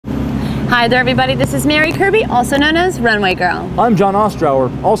Hi there, everybody. This is Mary Kirby, also known as Runway Girl. I'm Jon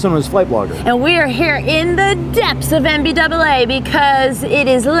Ostrower, also known as Flight Blogger. And we are here in the depths of NBAA because it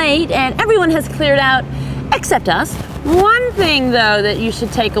is late and everyone has cleared out except us. One thing, though, that you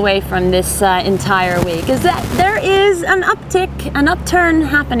should take away from this entire week is that there is an uptick, an upturn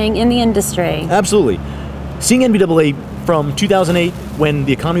happening in the industry. Absolutely. Seeing NBAA from 2008, when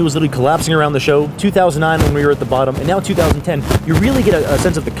the economy was literally collapsing around the show, 2009 when we were at the bottom, and now 2010, you really get a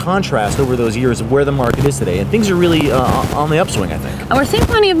sense of the contrast over those years of where the market is today, and things are really on the upswing, I think. And we're seeing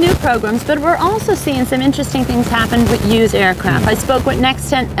plenty of new programs, but we're also seeing some interesting things happen with used aircraft. I spoke with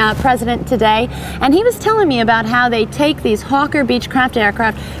Nextent president today, and he was telling me about how they take these Hawker Beechcraft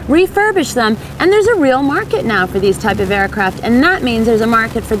aircraft, refurbish them, and there's a real market now for these type of aircraft, and that means there's a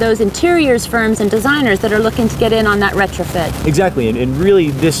market for those interiors firms and designers that are looking to get in on that retrofit. Exactly, and really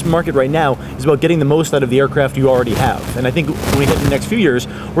this market right now is about getting the most out of the aircraft you already have. And I think when we get in the next few years,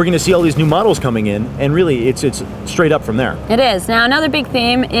 we're going to see all these new models coming in, and really it's straight up from there. It is. Now another big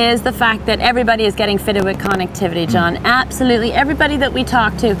theme is the fact that everybody is getting fitted with connectivity, John. Absolutely everybody that we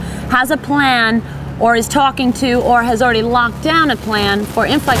talk to has a plan or is talking to or has already locked down a plan for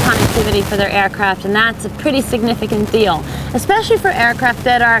in-flight connectivity for their aircraft, and that's a pretty significant deal, especially for aircraft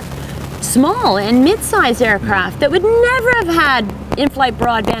that are small and mid-sized aircraft that would never have had in-flight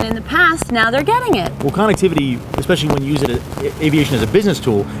broadband in the past. Now they're getting it. Well, connectivity, especially when you use it aviation as a business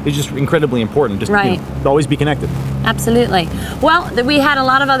tool, is just incredibly important. Just right. Always be connected. Absolutely. Well, we had a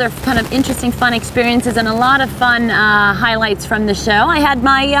lot of other kind of interesting, fun experiences and a lot of fun highlights from the show. I had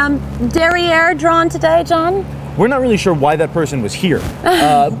my derriere drawn today, John. We're not really sure why that person was here,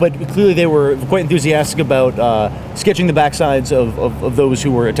 but clearly they were quite enthusiastic about sketching the backsides of those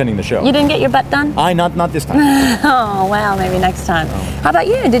who were attending the show. You didn't get your butt done? Not this time. Oh, well, maybe next time. How about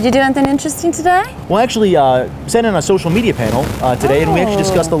you? Did you do anything interesting today? Well, actually, sat in a social media panel today, and we actually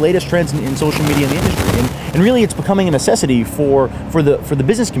discussed the latest trends in social media in the industry. And really, it's becoming a necessity for the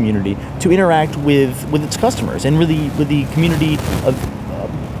business community to interact with its customers, and really with the community of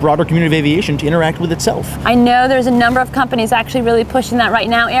broader community of aviation to interact with itself. I know there's a number of companies actually really pushing that right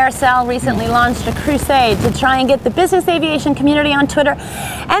now. Aircel recently launched a crusade to try and get the business aviation community on Twitter,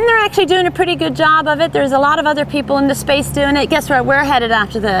 and they're actually doing a pretty good job of it. There's a lot of other people in the space doing it. Guess where we're headed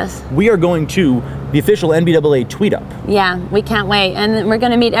after this? We are going to the official NBAA tweet up. Yeah, we can't wait. And we're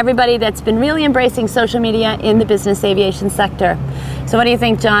going to meet everybody that's been really embracing social media in the business aviation sector. So what do you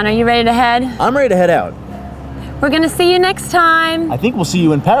think, John? Are you ready to head? I'm ready to head out. We're going to see you next time. I think we'll see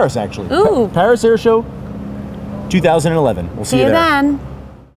you in Paris, actually. Ooh. Paris Air Show 2011. We'll see you there. See you then.